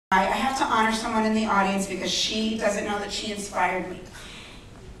I have to honor someone in the audience because she doesn't know that she inspired me.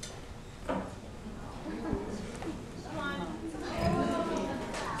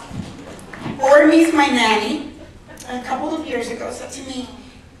 Ormy's my nanny, a couple of years ago, said to me,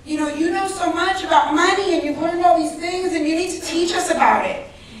 you know so much about money and you've learned all these things and you need to teach us about it.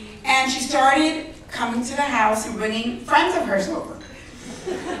 And she started coming to the house and bringing friends of hers over.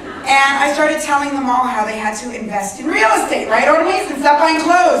 And I started telling them all how they had to invest in real estate, right, Ormy? And stop buying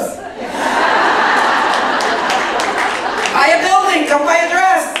clothes. Buy a building, don't buy a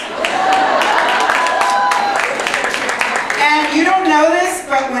dress. And you don't know this,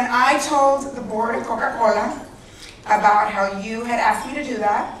 but when I told the board of Coca-Cola about how you had asked me to do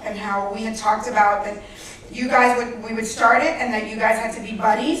that, and how we had talked about that you guys we would start it, and that you guys had to be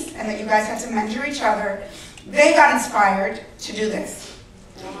buddies, and that you guys had to mentor each other, they got inspired to do this.